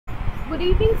Good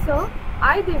evening, sir.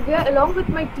 I, Divya, along with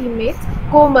my teammates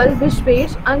Komal,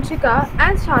 Vishwesh, Anshika,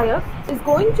 and Shayak, is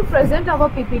going to present our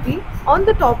PPT on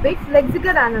the topic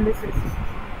Lexical Analysis.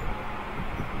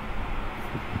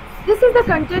 This is the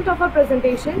content of our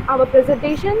presentation. Our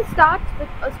presentation starts with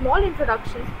a small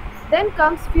introduction, then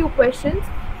comes few questions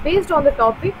based on the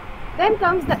topic, then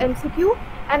comes the MCQ,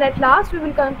 and at last we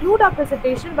will conclude our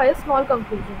presentation by a small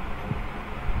conclusion.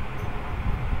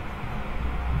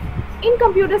 In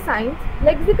computer science,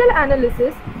 lexical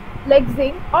analysis,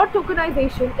 lexing or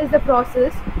tokenization is the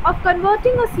process of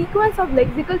converting a sequence of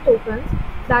lexical tokens,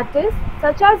 that is,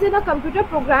 such as in a computer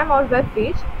program or web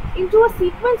page, into a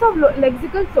sequence of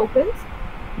lexical tokens,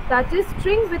 that is,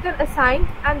 string with an assigned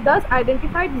and thus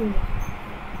identified meaning.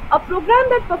 A program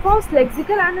that performs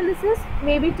lexical analysis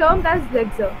may be termed as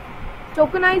lexer,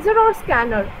 tokenizer or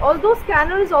scanner, although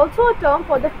scanner is also a term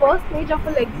for the first stage of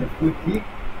a lexer.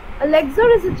 A lexer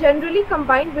is generally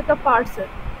combined with a parser,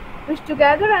 which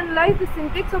together analyze the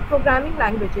syntax of programming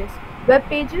languages, web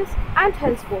pages, and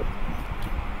henceforth.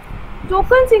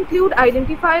 Tokens include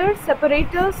identifiers,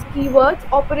 separators, keywords,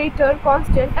 operator,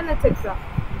 constant, and etc.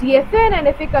 DFA and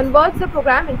NFA converts the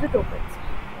program into tokens.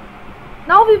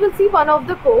 Now we will see one of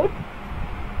the code.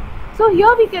 So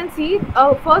here we can see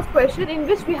a first question in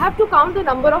which we have to count the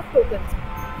number of tokens.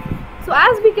 So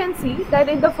as we can see that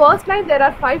in the first line there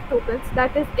are 5 tokens,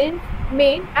 that is int,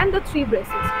 main and the 3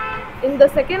 braces. In the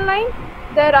second line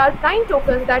there are 9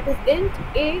 tokens, that is int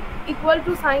a equal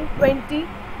to sign 20,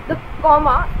 the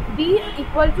comma b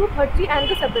equal to 30 and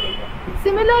the separator.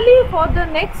 Similarly for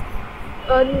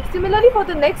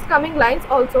the next coming lines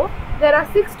also there are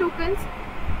 6 tokens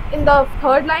in the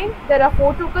third line, there are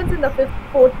 4 tokens in the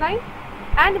fourth line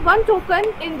and 1 token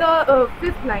in the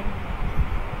fifth line.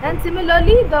 And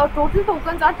similarly, the total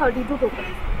tokens are 32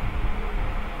 tokens.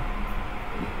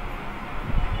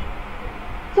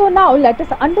 So now let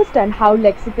us understand how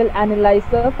lexical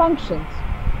analyzer functions.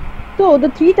 So the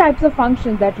 3 types of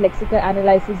functions that lexical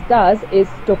analysis does is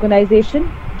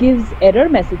tokenization, gives error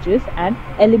messages, and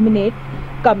eliminate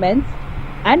comments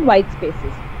and white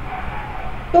spaces.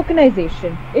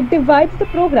 Tokenization, it divides the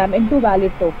program into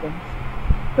valid tokens.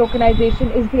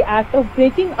 Tokenization is the act of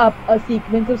breaking up a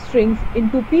sequence of strings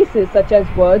into pieces such as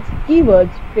words, keywords,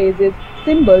 phrases,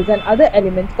 symbols, and other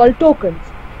elements called tokens.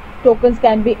 Tokens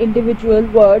can be individual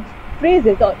words,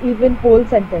 phrases, or even whole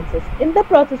sentences. In the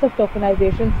process of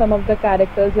tokenization, some of the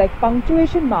characters like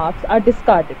punctuation marks are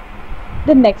discarded.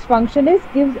 The next function is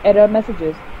gives error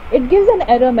messages. It gives an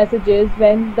error messages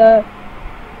when the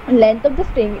length of the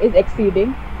string is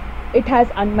exceeding, it has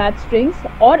unmatched strings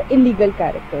or illegal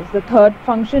characters. The third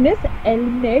function is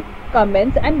eliminate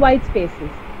comments and white spaces.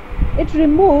 It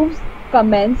removes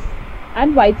comments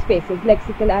and white spaces.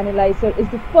 Lexical analyzer is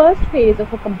the first phase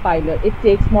of a compiler. It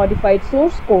takes modified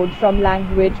source code from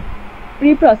language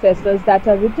preprocessors that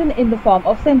are written in the form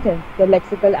of sentence. The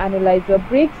lexical analyzer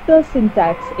breaks the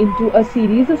syntax into a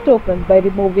series of tokens by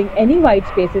removing any white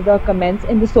spaces or comments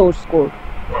in the source code.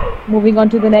 Moving on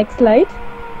to the next slide.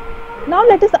 Now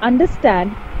let us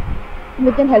understand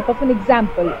with the help of an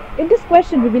example. In this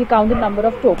question we will count the number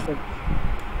of tokens.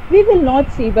 We will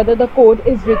not see whether the code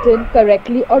is written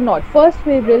correctly or not. First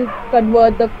we will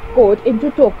convert the code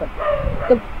into token.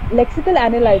 The lexical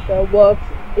analyzer works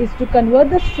is to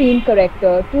convert the stream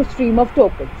character to stream of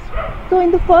tokens. So in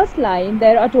the first line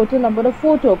there are total number of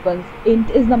 4 tokens.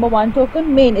 Int is number 1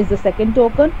 token, main is the second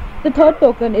token, the third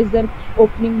token is the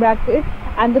opening bracket,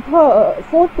 and the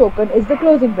fourth token is the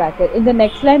closing bracket. In the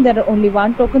next line there are only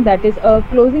 1 token, that is a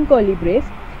closing curly brace.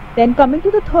 Then coming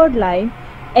to the third line,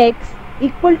 x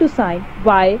equal to sign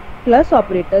y plus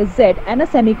operator z and a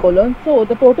semicolon. So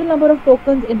the total number of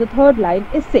tokens in the third line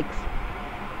is 6.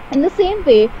 In the same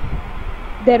way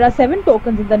there are 7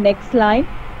 tokens in the next line,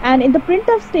 and in the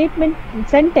printf statement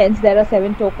sentence there are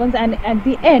 7 tokens, and at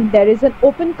the end there is an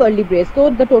open curly brace. So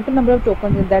the total number of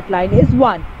tokens in that line is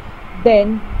 1.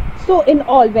 Then so in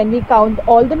all, when we count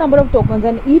all the number of tokens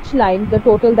on each line, the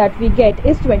total that we get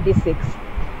is 26.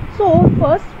 So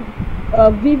first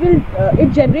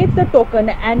it generates the token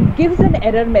and gives an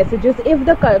error messages if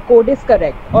the code is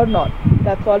correct or not.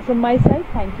 That's all from my side.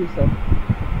 Thank you, sir.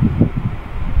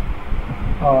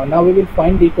 Now we will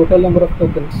find the total number of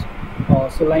tokens.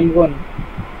 So line 1,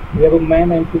 we have a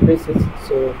main and 2 braces,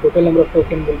 so total number of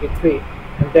tokens will be 3,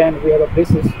 and then we have a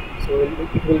braces, so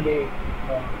it will be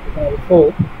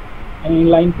 4. And in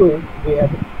line 2 we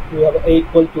have a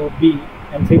equal to b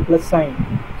and 3 plus sign,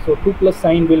 so 2 plus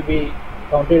sign will be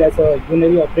counted as a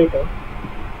unary operator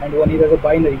and 1 is as a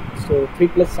binary, so 3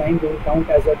 plus sign will count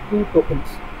as a 2 tokens.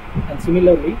 And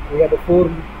similarly we have a 4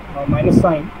 minus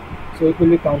sign, so it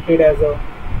will be counted as a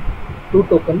 2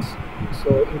 tokens.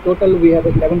 So in total we have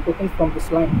 11 tokens from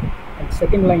this line, and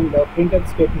second line, the printf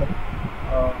statement,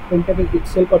 printf is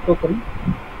itself a token,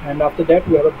 and after that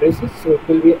we have a braces, so it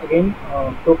will be again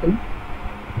token,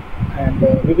 and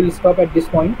we will stop at this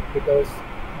point because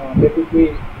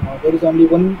there is only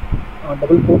one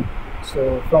double quote.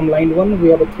 So from line 1 we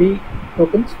have 3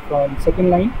 tokens, from second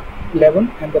line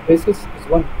 11, and the braces is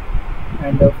 1,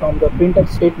 and from the printf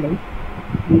statement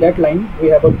in that line we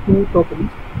have 2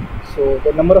 tokens, so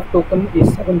the number of token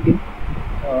is 17.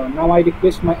 Now I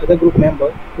request my other group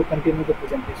member to continue the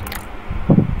presentation.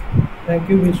 Thank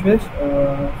you, Vishwesh.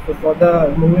 So for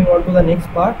the moving on to the next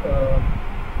part,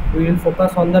 we will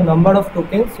focus on the number of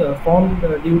tokens formed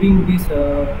during this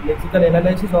lexical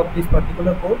analysis of this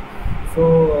particular code.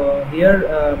 So here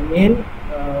main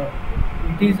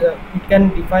it can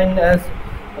define as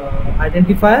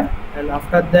identifier, and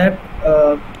after that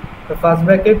the first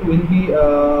bracket will be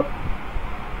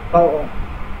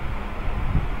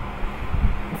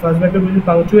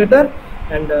punctuator,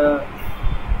 and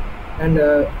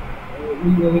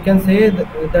we can say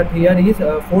that here is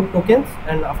 4 tokens,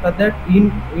 and after that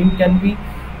int can be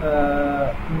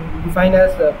defined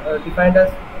as a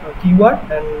keyword,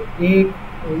 and a,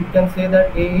 we can say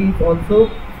that a is also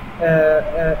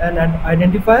an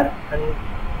identifier, and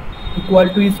equal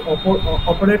to is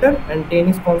operator, and 10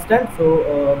 is constant.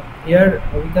 So here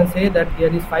we can say that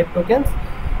here is 5 tokens,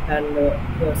 and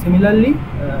similarly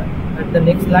at the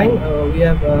next line we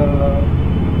have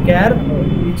char,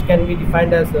 which can be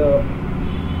defined as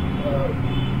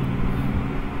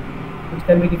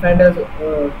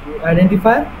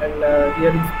identifier, and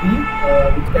here is p,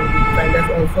 which can be defined as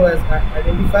also as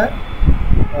identifier,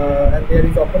 and there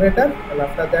is operator, and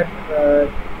after that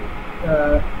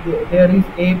there is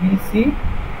a, b, c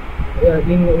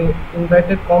in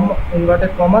inverted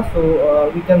comma, so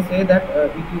we can say that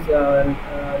it is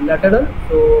lateral,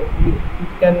 so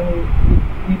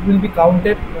it will be count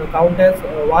as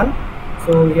 1.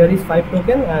 So here is 5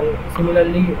 token, and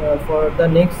similarly for the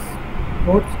next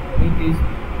quotes it is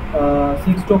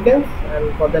 6 tokens,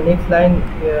 and for the next line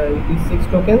it is 6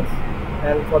 tokens,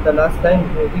 and for the last line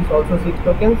it is also 6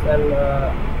 tokens, and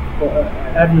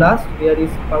at last there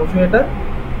is punctuator,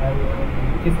 and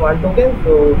it is 1 token.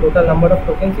 So total number of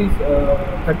tokens is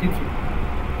 33.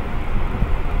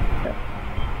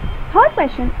 Third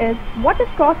question is, what is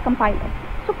cross compiler?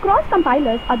 So cross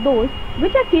compilers are those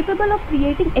which are capable of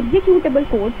creating executable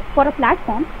code for a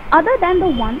platform other than the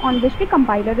one on which the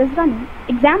compiler is running.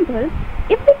 Example,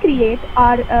 if we create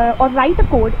or write a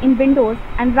code in Windows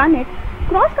and run it,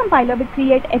 cross compiler will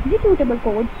create executable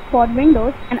code for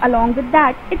Windows, and along with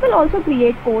that it will also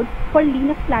create code for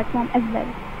Linux platform as well.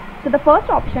 So the first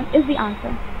option is the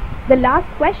answer. The last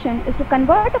question is to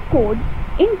convert a code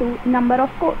into number of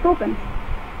tokens.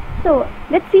 So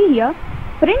let's see here,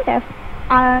 printf,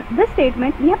 this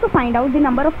statement we have to find out the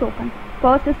number of tokens.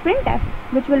 First is printf,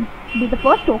 which will be the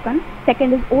first token.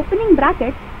 Second is opening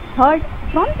bracket. Third,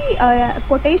 from the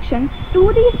quotation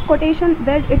to the quotation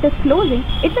where it is closing,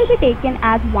 it will be taken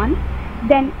as 1.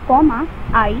 Then comma,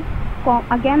 I,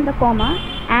 again the comma,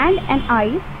 and an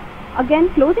I, again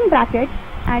closing bracket,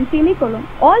 and semicolon.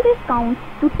 All these count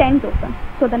to 10 tokens.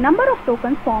 So the number of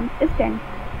tokens formed is 10.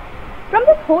 From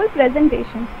this whole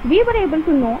presentation, we were able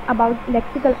to know about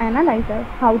lexical analyzers,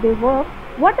 how they work,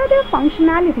 what are their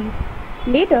functionalities.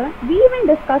 Later, we even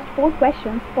discussed 4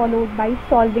 questions followed by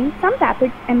solving some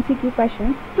rapid MCQ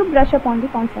questions to brush upon the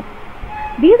concept.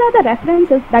 These are the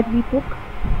references that we took.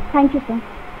 Thank you, sir.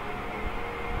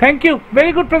 Thank you.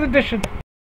 Very good presentation.